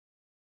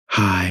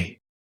Hi,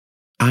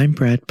 I'm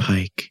Brad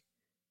Pike,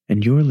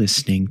 and you're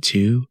listening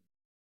to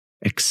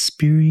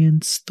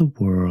Experience the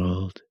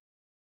World.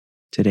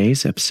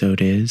 Today's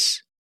episode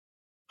is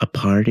A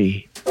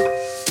Party.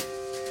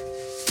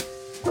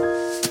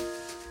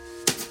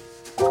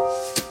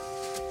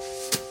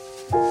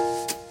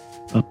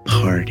 A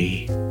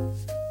party.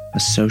 A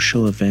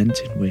social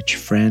event in which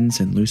friends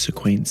and loose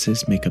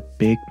acquaintances make a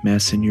big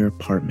mess in your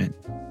apartment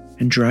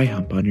and dry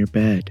hump on your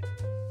bed.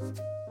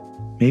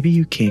 Maybe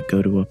you can't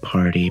go to a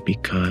party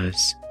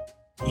because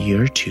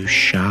you're too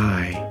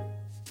shy.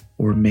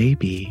 Or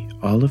maybe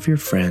all of your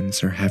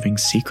friends are having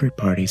secret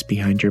parties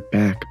behind your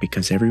back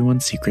because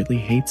everyone secretly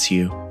hates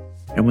you.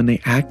 And when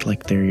they act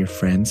like they're your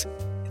friends,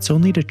 it's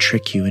only to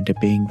trick you into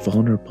being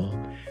vulnerable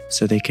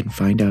so they can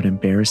find out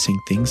embarrassing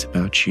things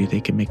about you they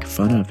can make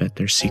fun of at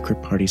their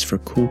secret parties for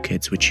cool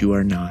kids, which you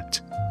are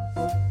not.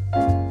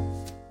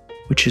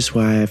 Which is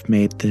why I've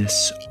made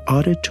this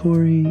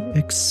auditory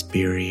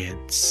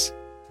experience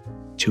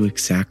to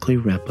exactly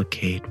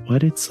replicate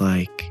what it's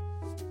like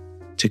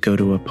to go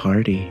to a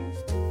party.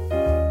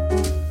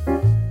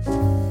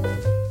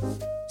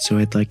 So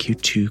I'd like you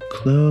to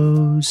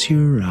close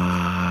your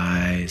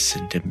eyes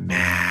and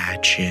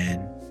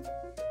imagine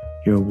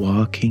you're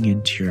walking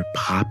into your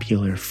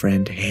popular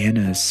friend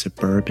Hannah's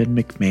suburban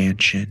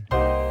McMansion.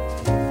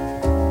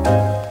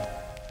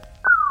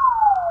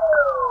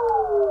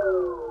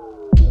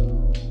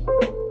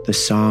 The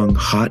song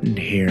Hot in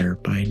Here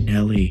by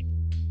Nelly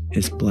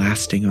is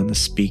blasting on the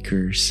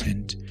speakers,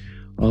 and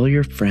all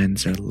your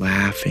friends are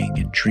laughing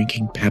and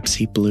drinking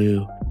Pepsi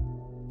Blue,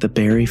 the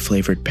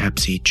berry-flavored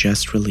Pepsi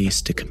just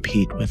released to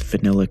compete with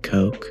Vanilla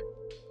Coke.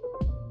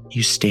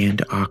 You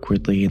stand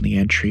awkwardly in the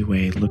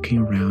entryway looking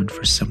around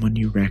for someone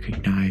you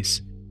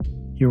recognize.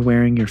 You're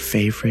wearing your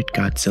favorite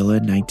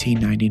Godzilla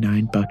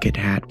 1999 bucket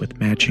hat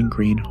with matching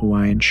green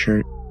Hawaiian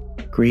shirt,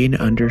 green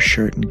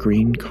undershirt, and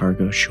green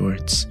cargo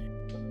shorts.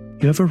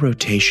 You have a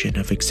rotation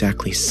of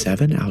exactly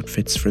 7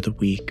 outfits for the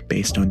week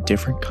based on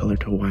different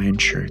colored Hawaiian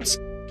shirts,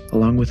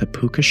 along with a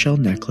puka shell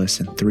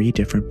necklace and 3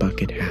 different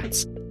bucket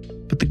hats.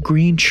 But the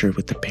green shirt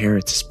with the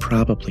parrots is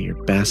probably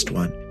your best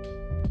one.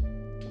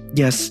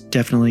 Yes,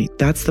 definitely,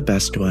 that's the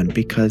best one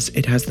because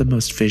it has the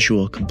most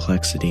visual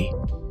complexity.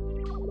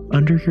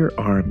 Under your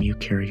arm, you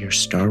carry your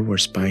Star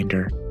Wars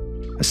binder,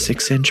 a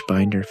 6-inch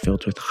binder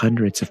filled with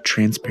hundreds of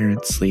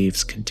transparent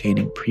sleeves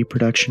containing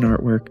pre-production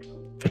artwork,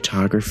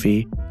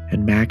 photography,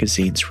 and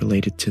magazines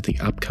related to the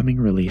upcoming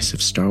release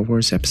of Star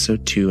Wars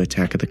Episode II: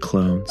 Attack of the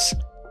Clones.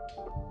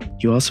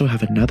 You also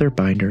have another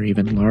binder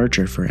even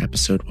larger for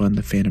Episode I: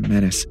 The Phantom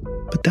Menace,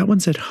 but that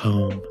one's at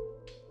home.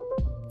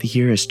 The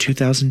year is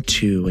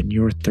 2002 and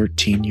you're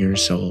 13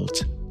 years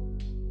old.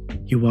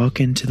 You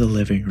walk into the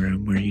living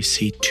room where you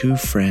see 2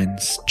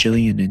 friends,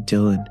 Jillian and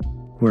Dylan,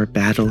 who are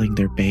battling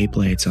their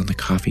Beyblades on the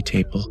coffee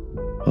table,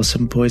 while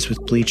some boys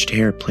with bleached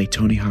hair play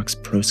Tony Hawk's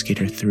Pro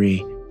Skater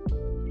 3.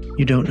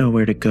 You don't know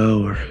where to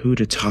go or who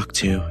to talk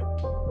to.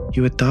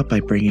 You had thought by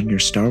bringing your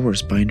Star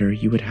Wars binder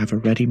you would have a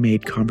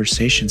ready-made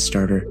conversation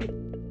starter,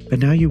 but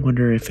now you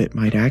wonder if it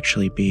might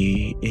actually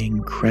be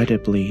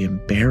incredibly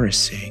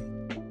embarrassing.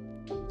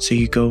 So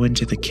you go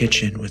into the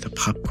kitchen with a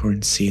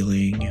popcorn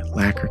ceiling,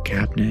 lacquer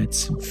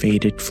cabinets, and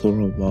faded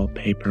floral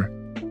wallpaper,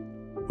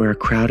 where a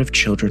crowd of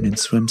children in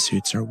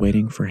swimsuits are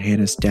waiting for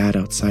Hannah's dad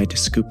outside to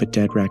scoop a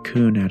dead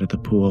raccoon out of the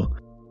pool.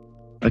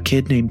 A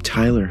kid named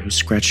Tyler, who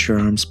scratched your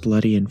arms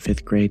bloody in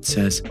 5th grade,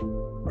 says,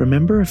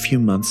 "Remember a few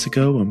months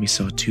ago when we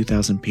saw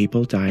 2,000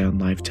 people die on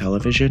live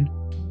television?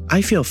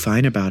 I feel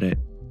fine about it.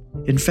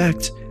 In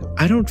fact,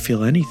 I don't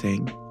feel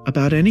anything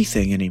about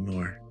anything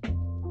anymore."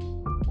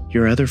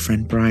 Your other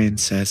friend Brian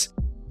says,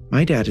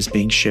 "My dad is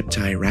being shipped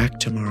to Iraq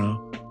tomorrow.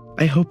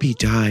 I hope he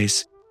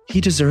dies. He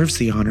deserves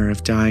the honor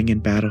of dying in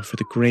battle for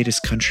the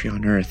greatest country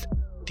on earth,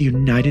 the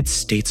United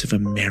States of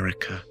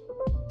America.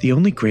 The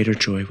only greater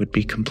joy would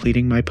be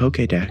completing my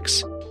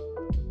Pokédex."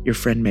 Your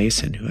friend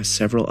Mason, who has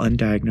several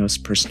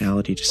undiagnosed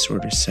personality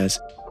disorders, says,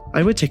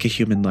 "I would take a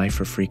human life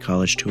for free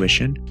college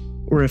tuition,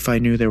 or if I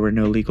knew there were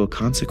no legal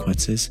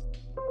consequences.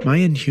 My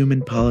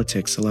inhuman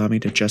politics allow me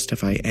to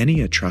justify any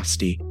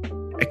atrocity,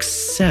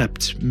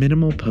 except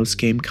minimal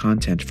post-game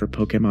content for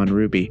Pokemon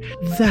Ruby.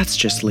 That's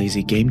just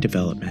lazy game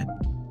development."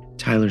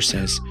 Tyler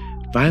says,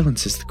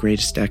 "Violence is the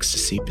greatest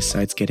ecstasy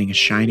besides getting a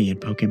shiny in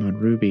Pokemon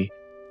Ruby."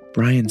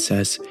 Brian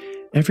says,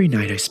 "Every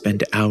night I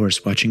spend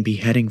hours watching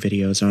beheading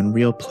videos on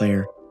Real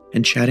Player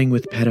and chatting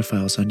with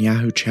pedophiles on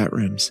Yahoo chat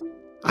rooms.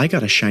 I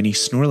got a shiny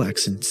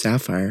Snorlax in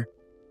Sapphire."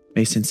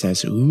 Mason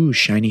says, "Ooh,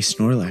 shiny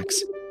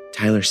Snorlax."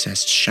 Tyler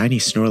says, "Shiny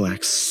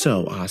Snorlax,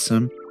 so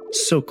awesome.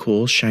 So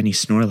cool, shiny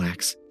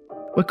Snorlax.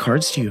 What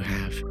cards do you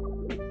have?"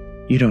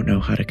 You don't know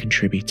how to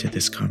contribute to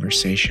this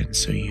conversation,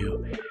 so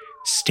you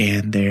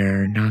stand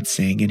there not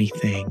saying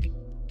anything,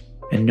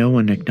 and no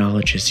one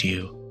acknowledges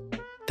you.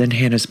 Then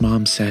Hannah's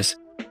mom says,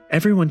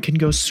 "Everyone can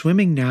go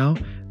swimming now.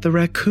 The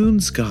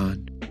raccoon's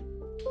gone."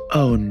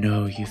 Oh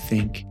no, you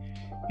think.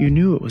 You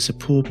knew it was a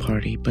pool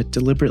party, but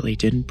deliberately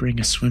didn't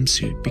bring a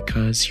swimsuit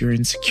because you're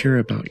insecure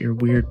about your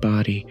weird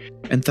body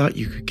and thought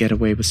you could get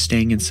away with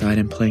staying inside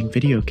and playing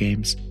video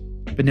games.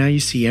 But now you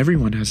see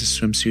everyone has a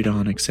swimsuit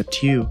on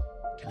except you,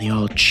 and they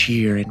all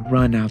cheer and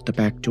run out the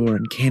back door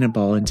and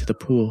cannonball into the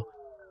pool.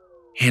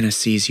 Hannah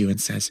sees you and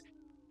says,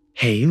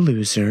 "Hey,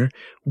 loser,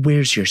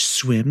 where's your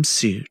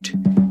swimsuit?"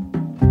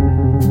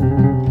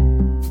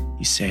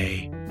 You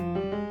say,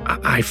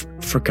 I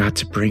forgot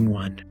to bring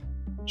one.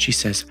 She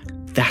says,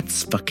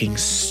 "That's fucking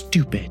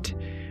stupid."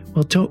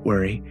 "Well, don't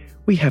worry,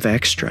 we have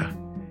extra."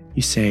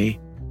 You say,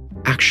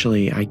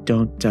 "Actually, I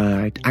don't,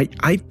 I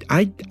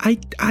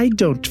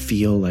don't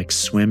feel like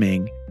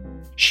swimming."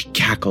 She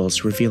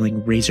cackles,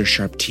 revealing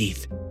razor-sharp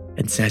teeth,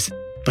 and says,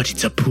 "But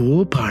it's a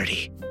pool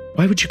party.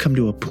 Why would you come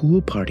to a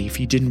pool party if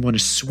you didn't want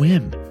to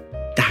swim?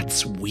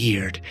 That's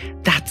weird.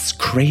 That's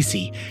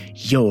crazy.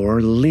 You're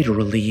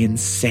literally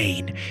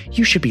insane.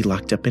 You should be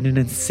locked up in an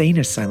insane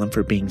asylum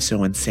for being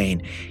so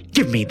insane.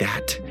 Give me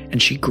that."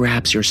 And she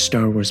grabs your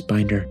Star Wars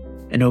binder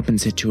and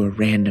opens it to a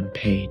random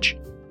page.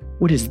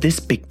 "What is this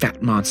big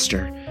fat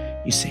monster?"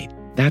 You say,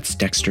 "That's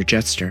Dexter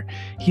Jettster.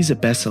 He's a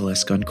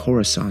basilisk on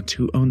Coruscant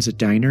who owns a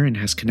diner and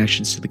has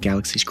connections to the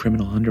galaxy's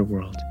criminal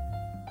underworld."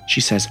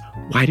 She says,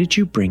 "Why did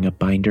you bring a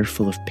binder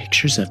full of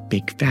pictures of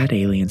big fat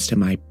aliens to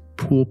my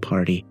pool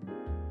party,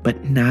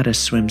 but not a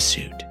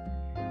swimsuit?"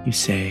 You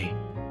say,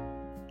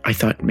 "I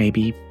thought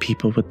maybe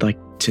people would like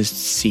to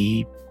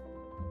see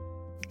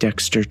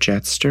Dexter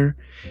Jettster."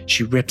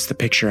 She rips the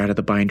picture out of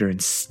the binder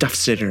and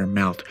stuffs it in her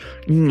mouth.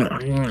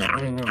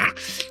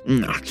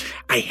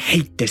 "I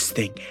hate this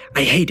thing.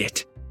 I hate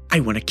it.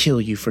 I want to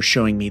kill you for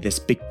showing me this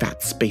big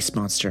fat space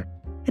monster.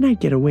 And I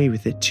get away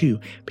with it too,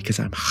 because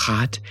I'm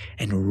hot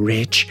and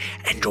rich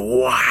and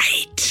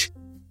white.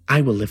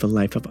 I will live a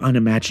life of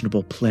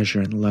unimaginable pleasure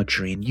and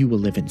luxury, and you will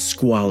live in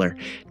squalor,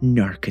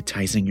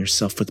 narcotizing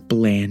yourself with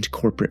bland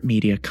corporate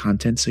media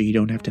content so you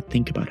don't have to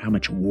think about how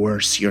much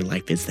worse your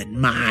life is than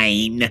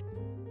mine.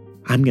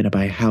 I'm going to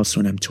buy a house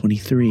when I'm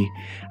 23.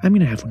 I'm going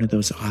to have one of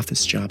those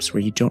office jobs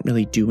where you don't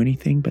really do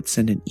anything but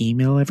send an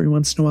email every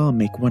once in a while and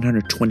make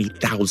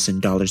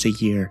 $120,000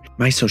 a year.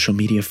 My social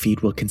media feed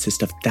will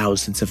consist of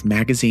thousands of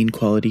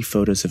magazine-quality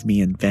photos of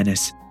me in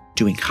Venice,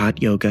 doing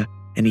hot yoga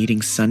and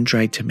eating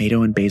sun-dried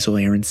tomato and basil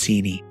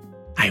arancini.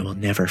 I will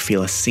never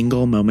feel a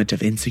single moment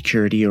of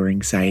insecurity or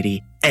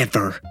anxiety,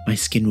 ever. My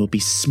skin will be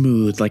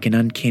smooth like an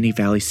Uncanny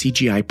Valley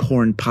CGI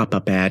porn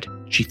pop-up ad."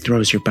 She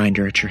throws your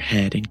binder at your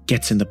head and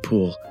gets in the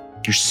pool.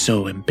 You're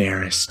so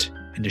embarrassed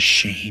and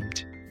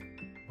ashamed.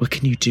 What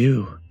can you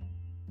do?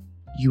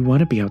 You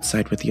want to be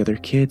outside with the other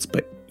kids,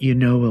 but you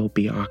know it'll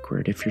be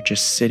awkward if you're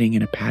just sitting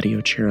in a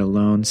patio chair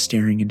alone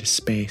staring into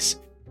space.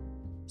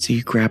 So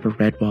you grab a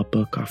Redwall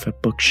book off a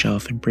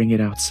bookshelf and bring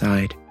it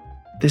outside.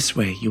 This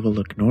way you will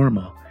look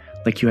normal,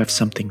 like you have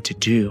something to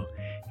do.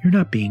 You're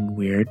not being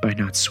weird by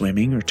not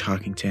swimming or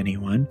talking to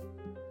anyone.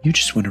 You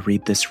just want to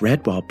read this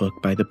Redwall book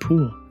by the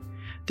pool.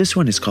 This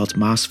one is called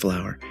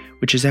Mossflower,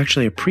 which is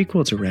actually a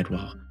prequel to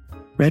Redwall.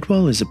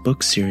 Redwall is a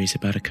book series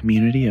about a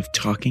community of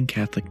talking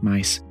Catholic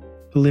mice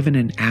who live in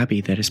an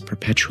abbey that is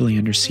perpetually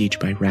under siege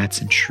by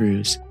rats and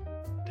shrews.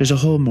 There's a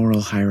whole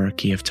moral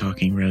hierarchy of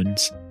talking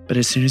rodents, but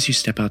as soon as you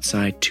step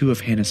outside, two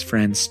of Hannah's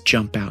friends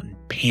jump out and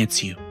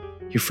pants you.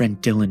 Your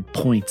friend Dylan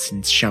points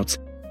and shouts,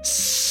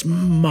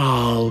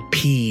 "Small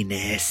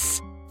penis."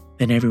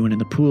 Then everyone in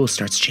the pool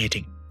starts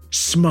chanting,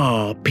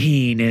 "Small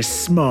penis,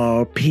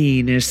 small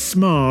penis,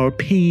 small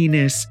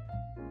penis."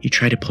 You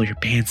try to pull your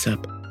pants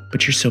up,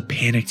 but you're so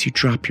panicked you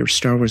drop your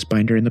Star Wars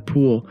binder in the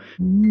pool.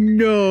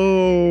 "No!"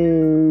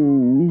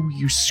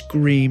 You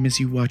scream as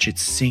you watch it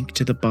sink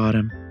to the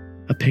bottom,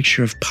 a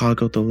picture of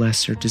Poggle the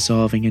Lesser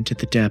dissolving into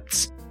the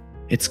depths.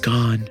 It's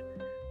gone.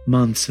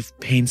 Months of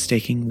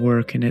painstaking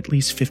work and at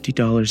least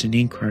 $50 in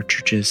ink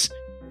cartridges.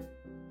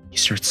 You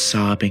start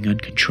sobbing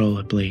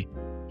uncontrollably,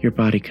 your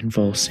body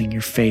convulsing,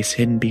 your face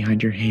hidden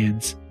behind your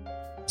hands.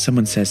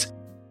 Someone says,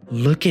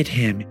 "Look at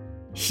him.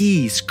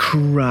 He's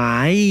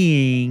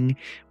crying,"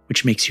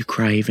 which makes you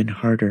cry even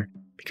harder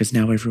because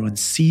now everyone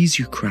sees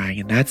you crying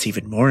and that's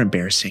even more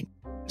embarrassing.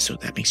 So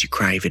that makes you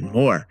cry even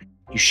more.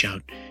 You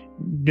shout,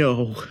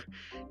 "No,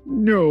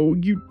 no,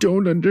 you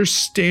don't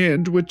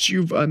understand what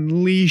you've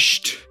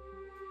unleashed."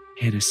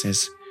 Hannah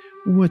says,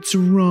 "What's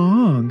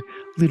wrong?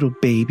 Little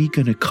baby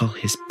gonna call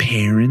his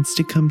parents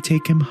to come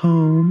take him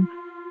home?"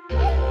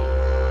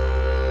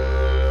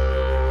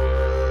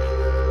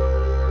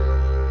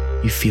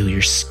 You feel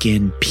your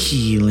skin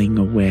peeling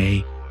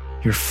away,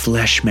 your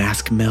flesh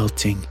mask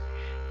melting.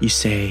 You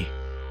say,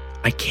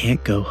 "I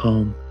can't go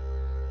home.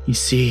 You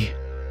see,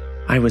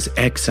 I was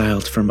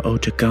exiled from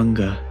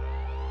Otogunga."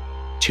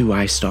 Two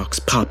eye stalks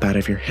pop out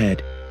of your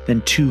head,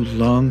 then two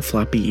long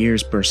floppy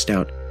ears burst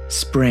out,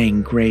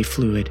 spraying gray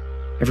fluid.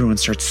 Everyone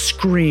starts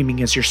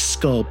screaming as your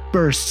skull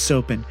bursts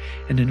open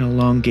and an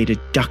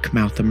elongated duck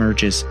mouth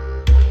emerges.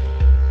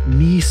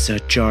 "Misa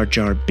Jar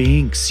Jar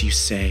Binks," you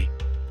say,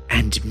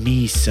 "and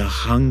Misa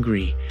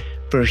hungry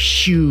for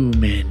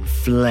human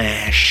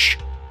flesh."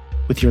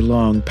 With your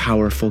long,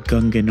 powerful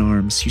Gungan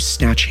arms, you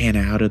snatch Hannah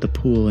out of the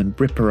pool and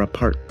rip her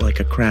apart like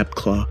a crab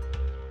claw.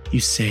 You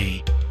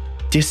say,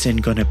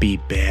 "Dis'n gonna be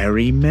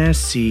very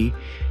messy."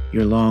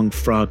 Your long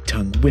frog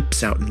tongue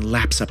whips out and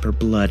laps up her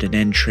blood and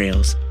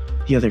entrails.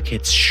 The other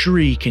kids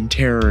shriek in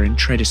terror and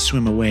try to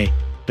swim away,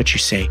 but you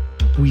say,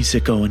 "We's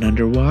a-going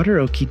underwater,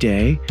 okie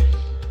day."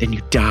 Then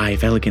you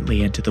dive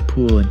elegantly into the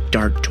pool and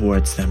dart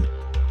towards them.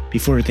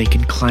 Before they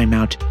can climb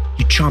out,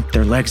 you chomp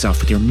their legs off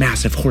with your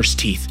massive horse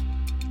teeth.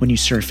 When you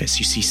surface,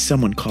 you see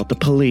someone called the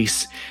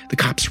police. The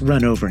cops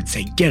run over and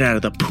say, "Get out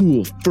of the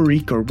pool,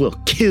 freak, or we'll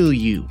kill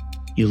you."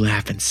 You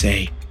laugh and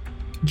say,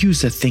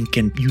 "You's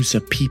a-thinking you's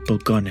a-people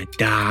gonna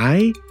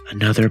die?"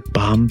 Another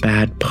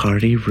bomb-bad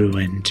party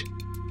ruined.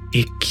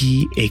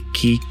 Icky,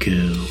 icky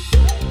goo.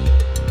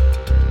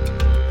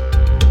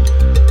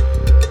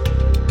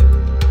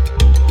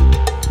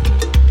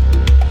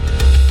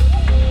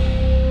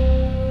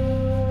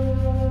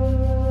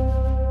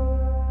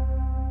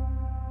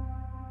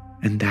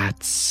 And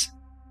that's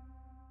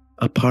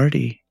a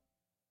party.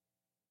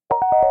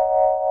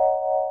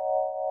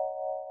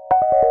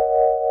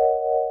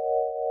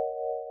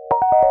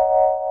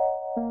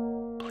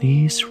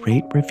 Please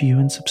rate, review,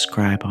 and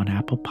subscribe on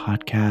Apple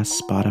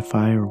Podcasts,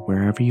 Spotify, or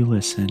wherever you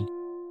listen,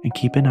 and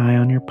keep an eye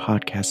on your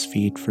podcast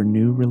feed for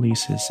new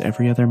releases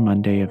every other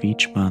Monday of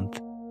each month.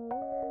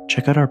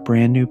 Check out our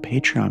brand new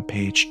Patreon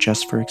page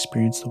just for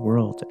Experience the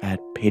World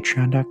at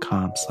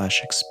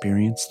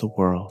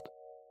patreon.com/experiencetheworld.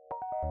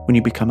 When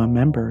you become a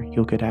member,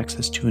 you'll get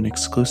access to an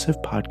exclusive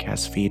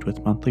podcast feed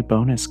with monthly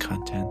bonus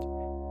content.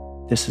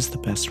 This is the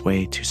best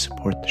way to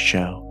support the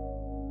show.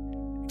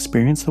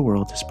 Experience the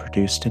World is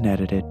produced and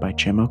edited by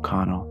Jim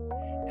O'Connell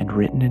and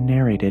written and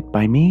narrated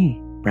by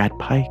me, Brad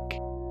Pike.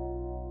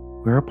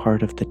 We're a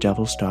part of the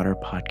Devil's Daughter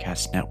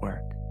Podcast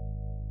Network.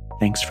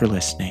 Thanks for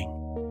listening.